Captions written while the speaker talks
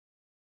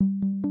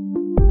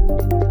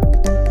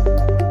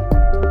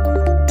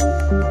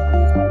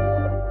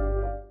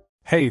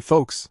Hey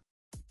folks!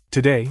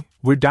 Today,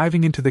 we're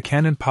diving into the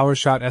Canon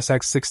PowerShot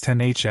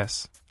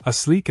SX610 a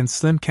sleek and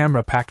slim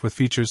camera packed with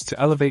features to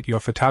elevate your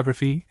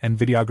photography and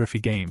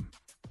videography game.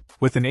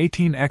 With an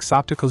 18x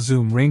optical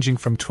zoom ranging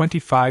from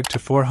 25 to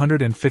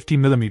 450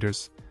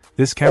 mm,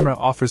 this camera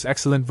offers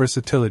excellent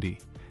versatility,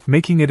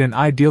 making it an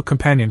ideal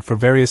companion for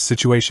various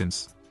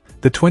situations.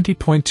 The 20.2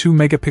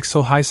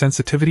 megapixel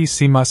high-sensitivity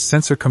CMOS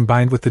sensor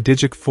combined with the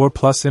Digic 4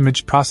 Plus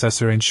image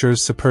processor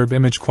ensures superb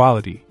image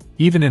quality,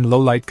 even in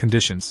low-light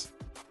conditions.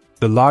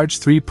 The large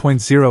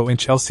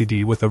 3.0-inch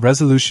LCD with a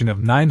resolution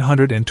of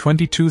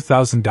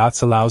 922,000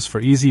 dots allows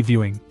for easy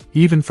viewing,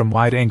 even from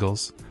wide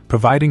angles,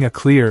 providing a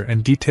clear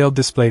and detailed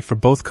display for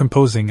both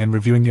composing and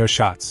reviewing your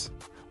shots.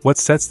 What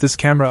sets this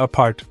camera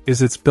apart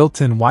is its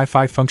built-in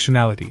Wi-Fi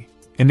functionality,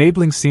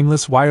 enabling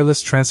seamless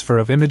wireless transfer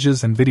of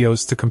images and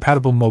videos to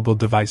compatible mobile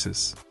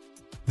devices.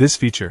 This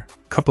feature,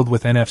 coupled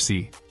with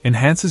NFC,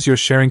 enhances your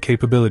sharing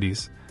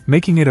capabilities,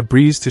 making it a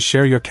breeze to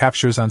share your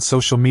captures on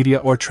social media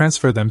or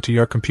transfer them to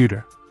your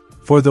computer.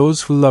 For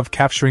those who love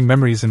capturing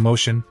memories in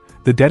motion,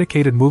 the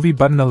dedicated movie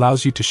button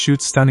allows you to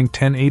shoot stunning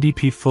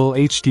 1080p Full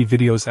HD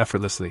videos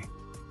effortlessly.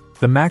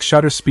 The max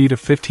shutter speed of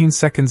 15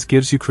 seconds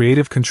gives you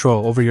creative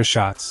control over your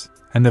shots,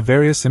 and the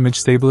various image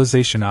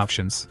stabilization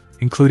options,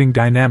 including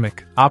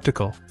dynamic,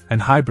 optical,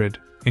 and hybrid,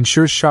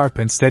 ensure sharp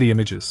and steady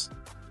images.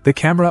 The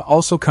camera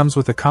also comes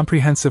with a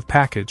comprehensive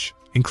package,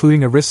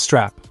 including a wrist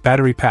strap,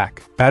 battery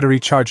pack, battery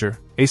charger,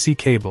 AC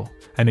cable,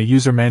 and a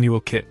user manual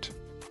kit.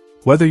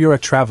 Whether you're a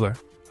traveler,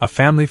 a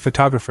family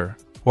photographer,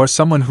 or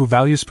someone who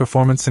values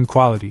performance and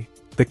quality,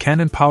 the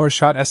Canon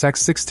PowerShot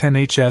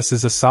SX610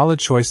 is a solid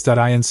choice.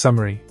 In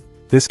summary,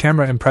 this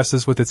camera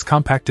impresses with its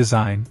compact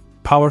design,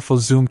 powerful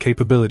zoom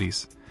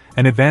capabilities,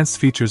 and advanced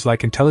features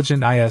like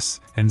intelligent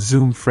IS and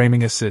zoom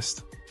framing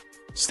assist.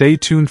 Stay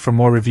tuned for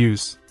more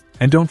reviews,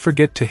 and don't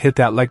forget to hit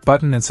that like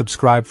button and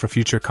subscribe for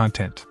future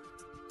content.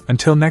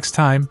 Until next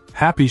time,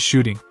 happy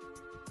shooting!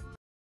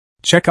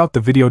 Check out the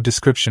video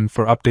description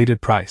for updated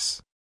price.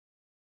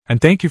 And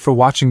thank you for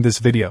watching this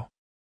video.